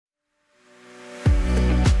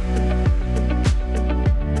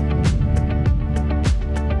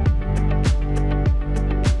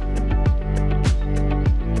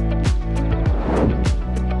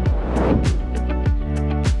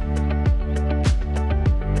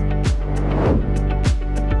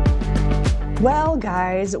Well,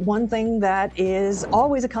 guys, one thing that is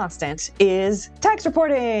always a constant is tax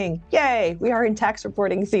reporting. Yay, we are in tax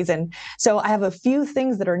reporting season. So I have a few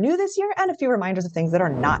things that are new this year and a few reminders of things that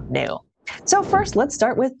are not new. So first, let's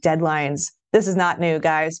start with deadlines. This is not new,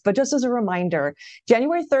 guys, but just as a reminder,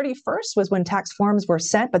 January 31st was when tax forms were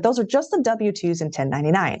sent, but those are just the W-2s and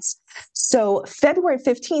 1099s. So February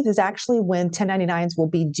 15th is actually when 1099s will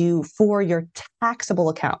be due for your taxable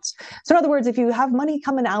accounts. So in other words, if you have money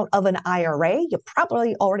coming out of an IRA, you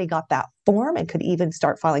probably already got that form and could even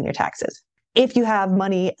start filing your taxes. If you have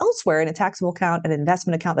money elsewhere in a taxable account, an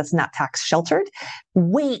investment account that's not tax sheltered,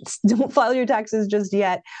 wait, don't file your taxes just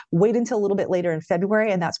yet. Wait until a little bit later in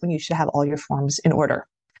February, and that's when you should have all your forms in order.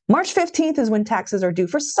 March 15th is when taxes are due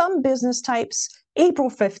for some business types, April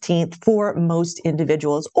 15th for most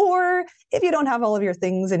individuals. Or if you don't have all of your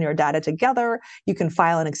things and your data together, you can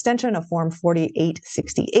file an extension of Form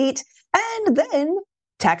 4868. And then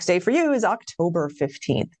tax day for you is October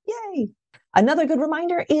 15th. Yay! Another good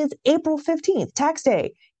reminder is April 15th, tax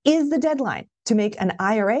day, is the deadline to make an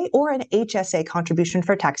IRA or an HSA contribution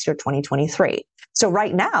for tax year 2023. So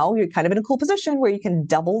right now, you're kind of in a cool position where you can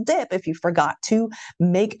double dip if you forgot to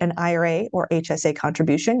make an IRA or HSA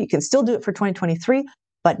contribution. You can still do it for 2023,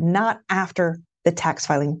 but not after the tax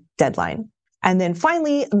filing deadline. And then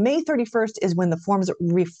finally, May 31st is when the forms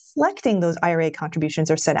reflecting those IRA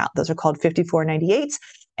contributions are sent out. Those are called 5498s.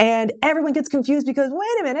 And everyone gets confused because,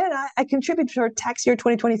 wait a minute, I contributed for tax year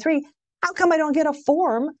 2023. How come I don't get a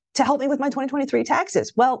form to help me with my 2023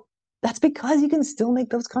 taxes? Well, that's because you can still make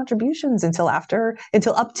those contributions until up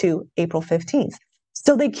to April 15th.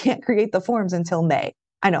 So they can't create the forms until May.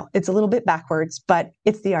 I know it's a little bit backwards, but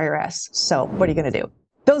it's the IRS. So what are you going to do?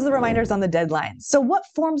 Those are the reminders on the deadlines. So what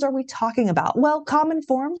forms are we talking about? Well, common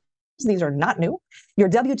forms. These are not new. Your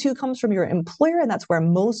W-2 comes from your employer, and that's where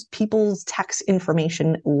most people's tax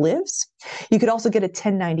information lives. You could also get a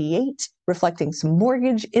 1098 reflecting some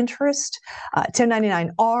mortgage interest,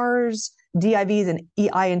 1099Rs, DIVs and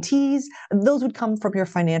EINTs. Those would come from your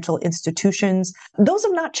financial institutions. Those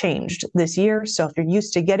have not changed this year. So if you're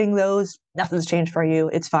used to getting those, nothing's changed for you.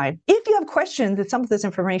 It's fine. If you have questions, if some of this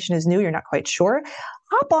information is new, you're not quite sure,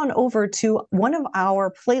 hop on over to one of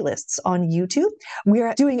our playlists on YouTube. We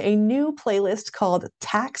are doing a new playlist called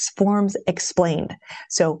Tax Forms Explained.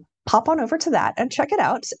 So pop on over to that and check it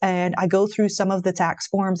out. And I go through some of the tax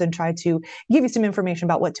forms and try to give you some information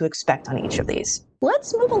about what to expect on each of these.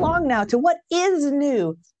 Let's move along now to what is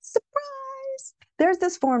new. Surprise! There's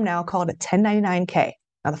this form now called a 1099K.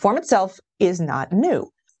 Now, the form itself is not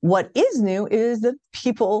new. What is new is the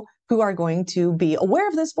people who are going to be aware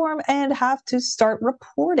of this form and have to start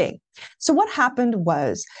reporting. So what happened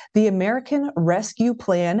was the American Rescue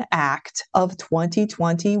Plan Act of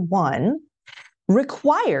 2021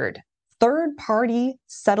 required third-party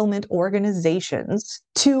settlement organizations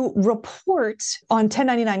to report on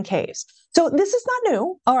 1099Ks. So this is not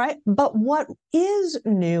new, all right? But what is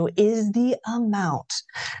new is the amount.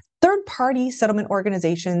 Third-party settlement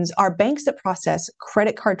organizations are banks that process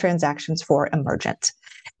credit card transactions for Emergent.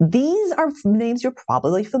 These are names you're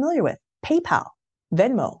probably familiar with: PayPal,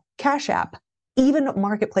 Venmo, Cash App, even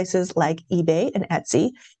marketplaces like eBay and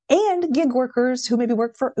Etsy, and gig workers who maybe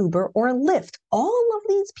work for Uber or Lyft. All of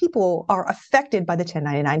these people are affected by the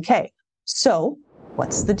 1099K. So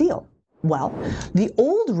what's the deal? Well, the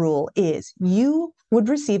old rule is you would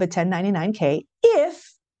receive a 1099K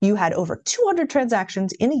if you had over 200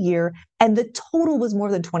 transactions in a year and the total was more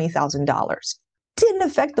than $20,000. Didn't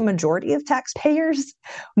affect the majority of taxpayers.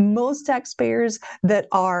 Most taxpayers that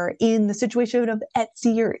are in the situation of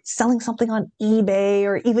Etsy or selling something on eBay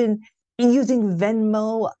or even using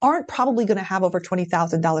Venmo aren't probably going to have over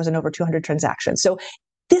 $20,000 and over 200 transactions. So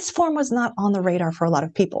this form was not on the radar for a lot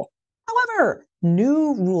of people. However,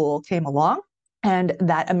 new rule came along, and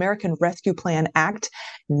that American Rescue Plan Act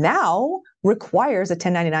now requires a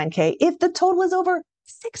 1099K if the total is over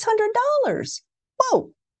 $600.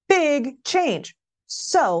 Whoa, big change.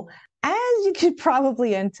 So, as you could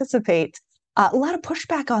probably anticipate, a lot of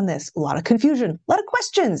pushback on this, a lot of confusion, a lot of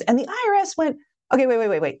questions. And the IRS went, okay,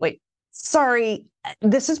 wait. Sorry,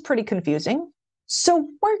 this is pretty confusing. So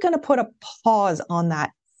we're going to put a pause on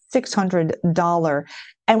that $600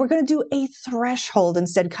 and we're going to do a threshold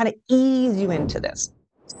instead, kind of ease you into this.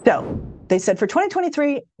 So they said for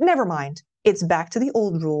 2023, never mind. It's back to the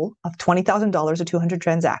old rule of $20,000 or 200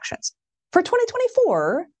 transactions. For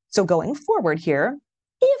 2024, so going forward here,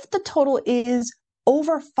 if the total is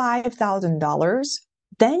over $5,000,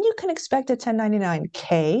 then you can expect a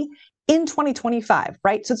 1099K in 2025,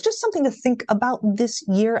 right? So it's just something to think about this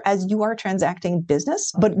year as you are transacting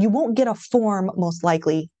business, but you won't get a form most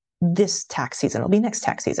likely this tax season. It'll be next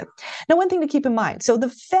tax season. Now, one thing to keep in mind. So the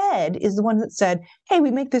Fed is the one that said, hey,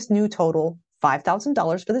 we make this new total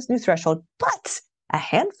 $5,000 for this new threshold, but a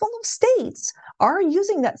handful of states are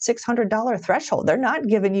using that $600 threshold. They're not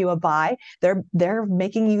giving you a buy. They're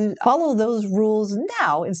making you follow those rules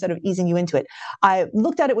now instead of easing you into it. I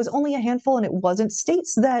looked at it, was only a handful, and it wasn't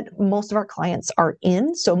states that most of our clients are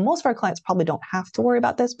in. So most of our clients probably don't have to worry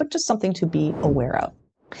about this, but just something to be aware of.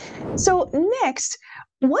 So next,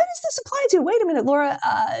 what does this apply to? Wait a minute, Laura.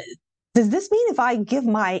 Does this mean if I give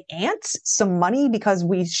my aunt some money because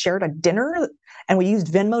we shared a dinner and we used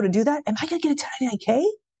Venmo to do that, am I going to get a 1099K?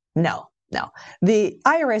 No. The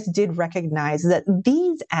IRS did recognize that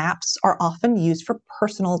these apps are often used for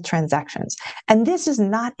personal transactions. And this is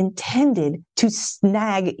not intended to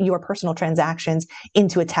snag your personal transactions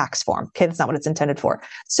into a tax form. Okay, that's not what it's intended for.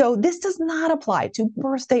 So this does not apply to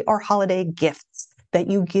birthday or holiday gifts that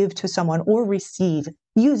you give to someone or receive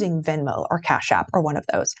using Venmo or Cash App or one of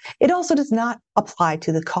those. It also does not apply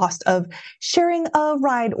to the cost of sharing a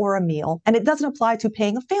ride or a meal, and it doesn't apply to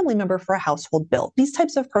paying a family member for a household bill. These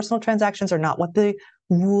types of personal transactions are not what the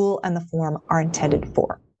rule and the form are intended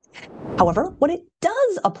for. However, what it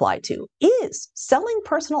does apply to is selling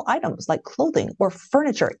personal items like clothing or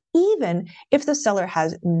furniture, even if the seller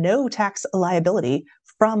has no tax liability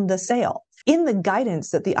from the sale. In the guidance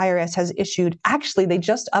that the IRS has issued, actually, they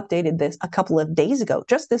just updated this a couple of days ago,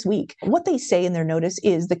 just this week. What they say in their notice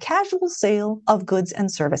is the casual sale of goods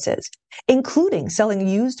and services, including selling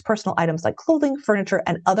used personal items like clothing, furniture,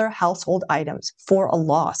 and other household items for a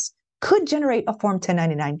loss, could generate a Form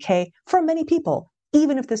 1099-K for many people,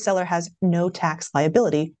 even if the seller has no tax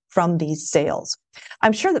liability from these sales.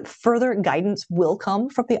 I'm sure that further guidance will come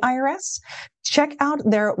from the IRS. Check out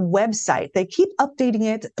their website. They keep updating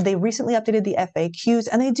it. They recently updated the FAQs,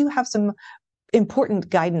 and they do have some important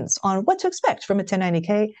guidance on what to expect from a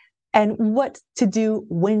 1090K and what to do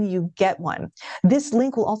when you get one. This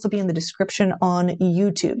link will also be in the description on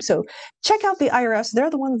YouTube. So check out the IRS. They're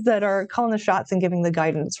the ones that are calling the shots and giving the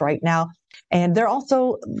guidance right now. And they're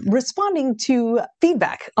also responding to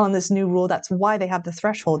feedback on this new rule. That's why they have the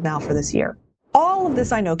threshold now for this year. All of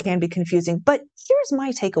this I know can be confusing, but here's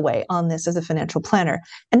my takeaway on this as a financial planner,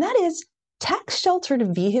 and that is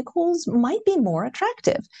tax-sheltered vehicles might be more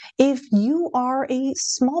attractive. If you are a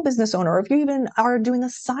small business owner, or if you even are doing a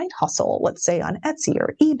side hustle, let's say on Etsy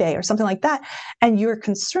or eBay or something like that, and you're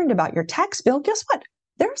concerned about your tax bill, guess what?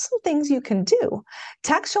 There are some things you can do.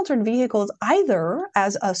 Tax-sheltered vehicles, either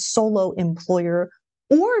as a solo employer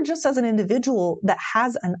or just as an individual that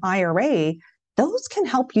has an IRA, those can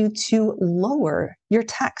help you to lower your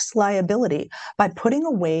tax liability by putting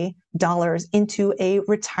away dollars into a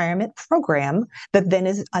retirement program that then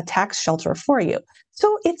is a tax shelter for you.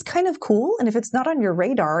 So it's kind of cool. And if it's not on your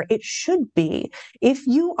radar, it should be. If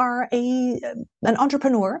you are an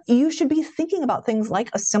entrepreneur, you should be thinking about things like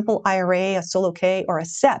a simple IRA, a solo K, or a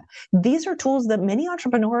SEP. These are tools that many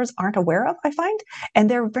entrepreneurs aren't aware of, I find, and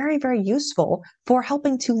they're very, very useful for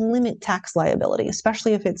helping to limit tax liability,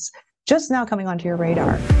 especially if it's just now coming onto your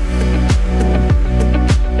radar.